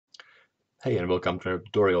Hey and welcome to another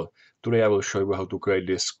tutorial. Today I will show you how to create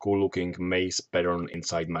this cool looking maze pattern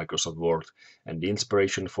inside Microsoft Word. And the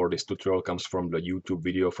inspiration for this tutorial comes from the YouTube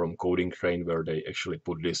video from Coding Train where they actually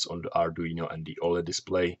put this on the Arduino and the OLED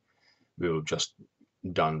display. We will just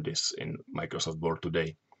done this in Microsoft Word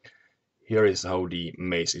today. Here is how the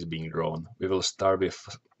maze is being drawn. We will start with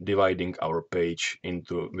dividing our page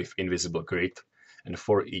with invisible grid, and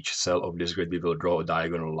for each cell of this grid we will draw a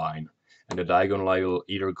diagonal line. And the diagonal line will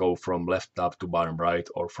either go from left top to bottom right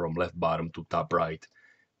or from left bottom to top right.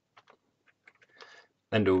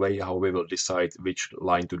 And the way how we will decide which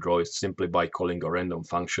line to draw is simply by calling a random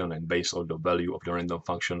function, and based on the value of the random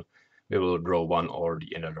function we will draw one or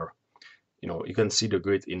the another. You can see the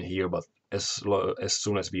grid in here, but as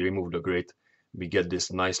soon as we remove the grid, we get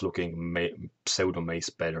this nice looking pseudo maze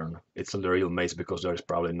pattern. It's not a real maze because there is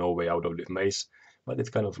probably no way out of the maze, but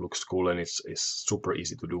it kind of looks cool and it's super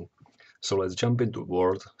easy to do. So let's jump into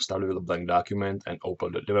Word, start with a blank document and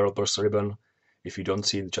open the developers ribbon. If you don't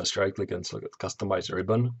see it, just right click and select customize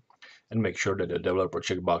ribbon and make sure that the developer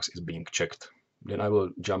checkbox is being checked. Then I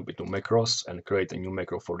will jump into macros and create a new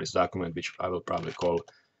macro for this document, which I will probably call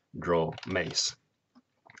draw maze.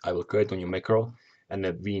 I will create a new macro, and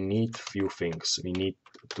then we need few things. We need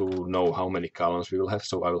to know how many columns we will have,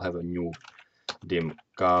 so I will have a new dim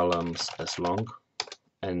columns as long,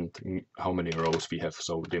 and how many rows we have,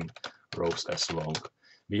 so dim rows as long.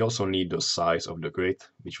 We also need the size of the grid,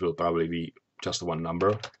 which will probably be just one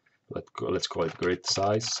number. Let's call it grid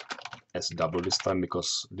size as double this time,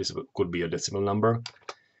 because this could be a decimal number.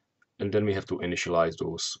 And then we have to initialize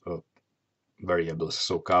those variables.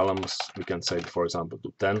 So columns, we can say, for example,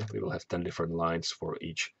 to 10. We will have 10 different lines for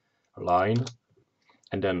each line.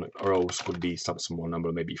 And then rows could be some small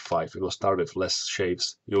number, maybe 5. We will start with less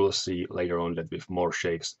shapes. You will see later on that with more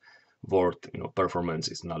shapes, Word performance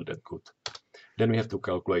is not that good. Then we have to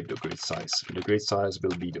calculate the grid size. The grid size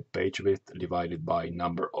will be the page width divided by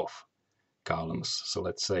number of columns. So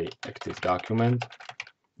let's say active document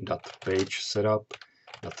dot page setup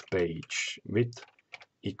dot page width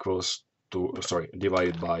equals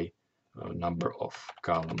divided by number of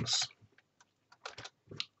columns.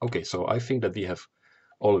 Okay, so I think that we have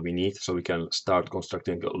all we need, so we can start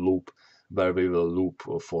constructing a loop where we will loop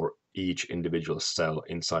for each individual cell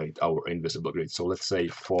inside our invisible grid. So let's say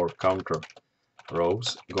for counter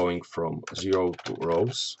rows, going from 0 to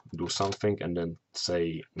rows, do something, and then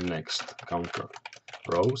say next counter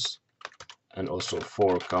rows, and also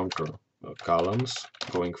for counter columns,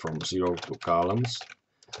 going from 0 to columns,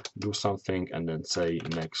 do something, and then say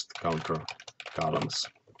next counter columns.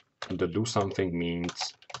 And the do something means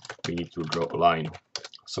we need to draw a line.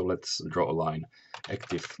 So let's draw a line.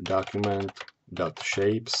 Active document dot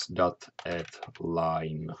shapes dot add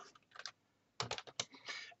line.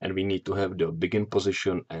 And we need to have the begin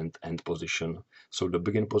position and end position. So the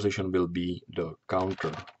begin position will be the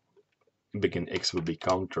counter. Begin X will be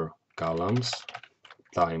counter columns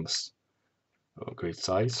times grid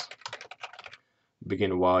size.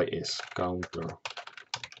 Begin Y is counter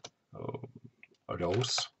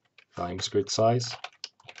rows times grid size.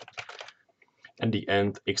 And the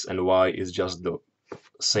end X and Y is just the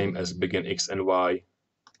same as begin X and Y,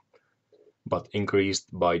 but increased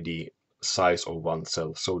by the size of one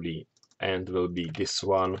cell. So the end will be this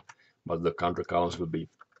one, but the counter columns will be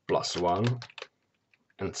 +1.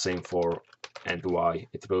 And same for end Y.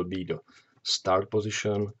 It will be the start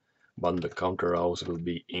position, but the counter rows will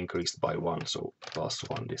be increased by 1, so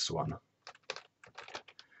 +1 this one.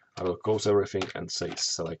 I will close everything and say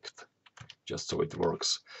select, just so it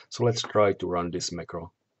works. So let's try to run this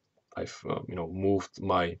macro. I've moved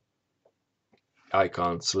my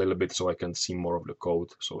icons a little bit so I can see more of the code.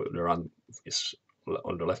 So the run is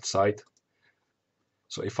on the left side.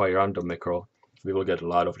 So if I run the macro, we will get a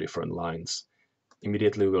lot of different lines.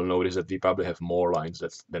 Immediately we will notice that we probably have more lines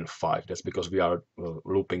than 5. That's because we are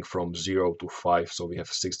looping from 0 to 5, so we have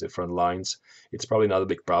 6 different lines. It's probably not a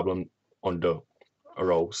big problem on the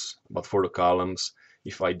rows, but for the columns,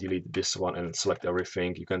 if I delete this one and select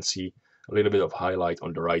everything, you can see a little bit of highlight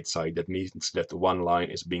on the right side. That means that one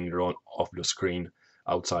line is being drawn off the screen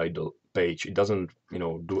outside the page. It doesn't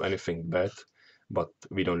do anything bad, but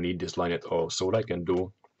we don't need this line at all. So what I can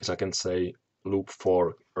do is I can say loop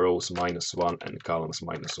for rows -1 and columns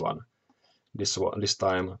 -1. This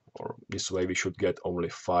time, or this way, we should get only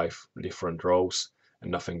 5 different rows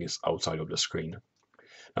and nothing is outside of the screen.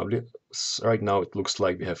 Now, right now it looks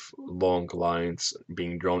like we have long lines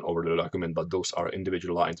being drawn over the document, but those are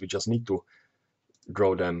individual lines. We just need to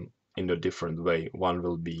draw them in a different way. One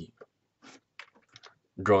will be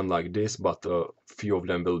drawn like this, but a few of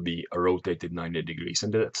them will be rotated 90 degrees,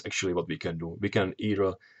 and that's actually what we can do. We can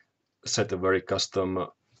either set a very custom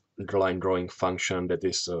line drawing function that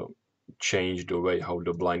is change the way how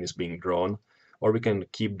the line is being drawn, or we can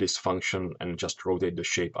keep this function and just rotate the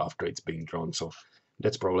shape after it's being drawn. So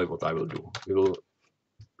that's probably what I will do. We will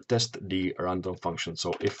test the random function.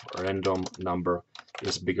 So if random number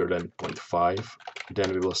is bigger than 0.5,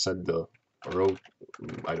 then we will set the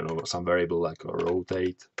I don't know, some variable like a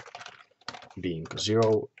rotate being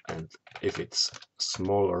 0, and if it's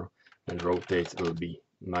smaller, then rotate will be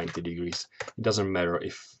 90 degrees. It doesn't matter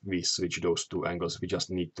if we switch those two angles, we just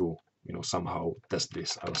need to, somehow test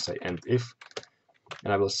this. I will say and if,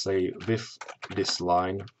 and I will say with this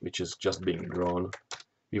line, which is just being drawn,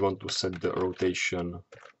 we want to set the rotation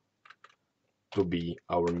to be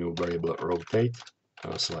our new variable rotate,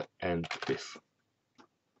 and if.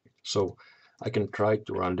 So I can try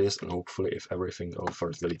to run this, and hopefully if everything, I'll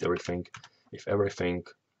first delete everything. If everything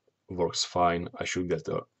works fine, I should get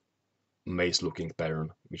a maze looking pattern,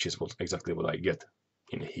 which is exactly what I get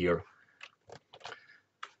in here.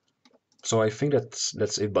 So I think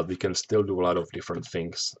that's it, but we can still do a lot of different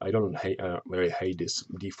things. I don't very hate this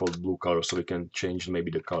default blue color, so we can change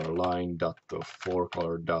maybe the color line dot for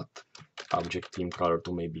color dot object theme color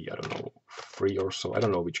to maybe, I don't know, 3 or so. I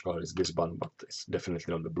don't know which color is this one, but it's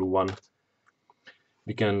definitely not the blue one.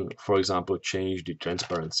 We can, for example, change the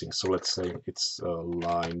transparency. So let's say it's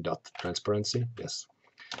line dot transparency. Yes,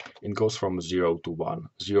 it goes from 0 to 1.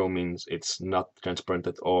 0 means it's not transparent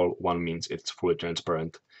at all. 1 means it's fully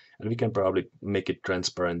transparent. And we can probably make it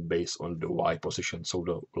transparent based on the Y position. So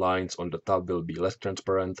the lines on the top will be less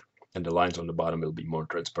transparent and the lines on the bottom will be more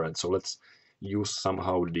transparent. So let's use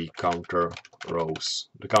somehow the counter rows.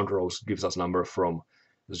 The counter rows gives us number from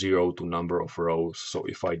 0 to number of rows. So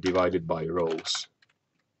if I divide it by rows,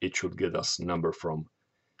 it should get us number from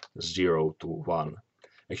 0 to 1.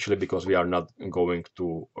 Actually, because we are not going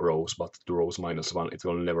to rows, but to rows minus 1, it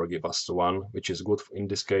will never give us 1, which is good in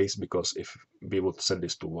this case, because if we would set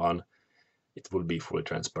this to 1, it would be fully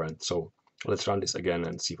transparent. So let's run this again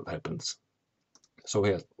and see what happens. So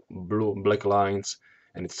here, black lines,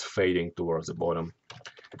 and it's fading towards the bottom.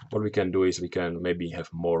 What we can do is we can maybe have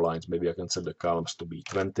more lines. Maybe I can set the columns to be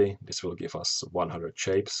 20. This will give us 100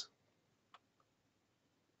 shapes.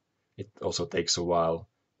 It also takes a while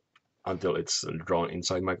until it's drawn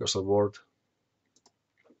inside Microsoft Word.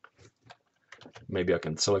 Maybe I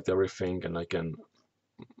can select everything and I can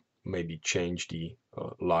maybe change the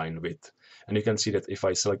line width. And you can see that if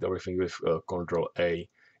I select everything with Control A,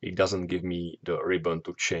 it doesn't give me the ribbon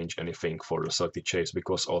to change anything for the selected shapes,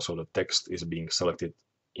 because also the text is being selected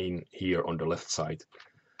in here on the left side.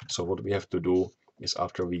 So what we have to do is,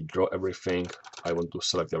 after we draw everything, I want to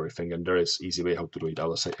select everything, and there is easy way how to do it. I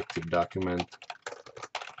will say active document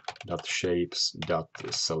dot shapes dot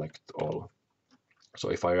select all. So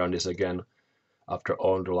if I run this again, after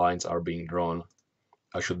all the lines are being drawn,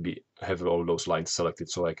 I should have all those lines selected,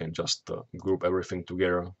 so I can just group everything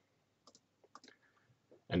together,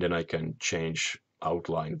 and then I can change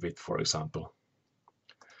outline width, for example.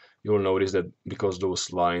 You will notice that because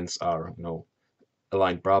those lines are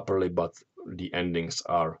aligned properly, but the endings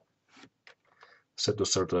are set to a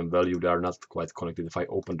certain value, they are not quite connected. If I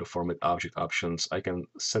open the format object options, I can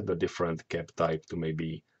set the different cap type to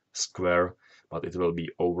maybe square, but it will be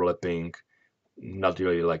overlapping, not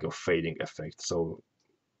really like a fading effect. So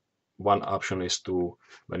one option is to,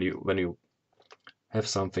 when you have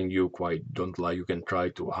something you quite don't like, you can try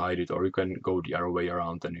to hide it, or you can go the other way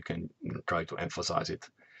around and you can try to emphasize it.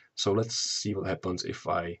 So let's see what happens if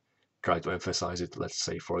I try to emphasize it, let's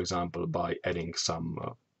say, for example, by adding some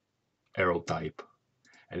arrow type.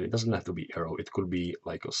 And it doesn't have to be arrow, it could be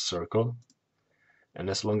like a circle. And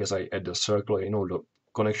as long as I add the circle, the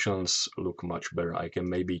connections look much better. I can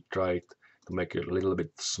maybe try to make it a little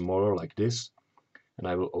bit smaller like this. And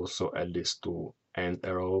I will also add this to end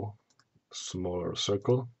arrow, smaller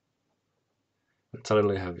circle. And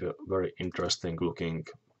suddenly have a very interesting looking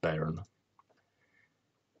pattern.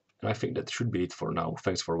 And I think that should be it for now.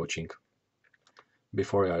 Thanks for watching.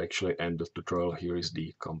 Before I actually end the tutorial, here is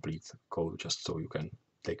the complete code, just so you can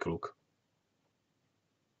take a look.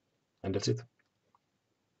 And that's it.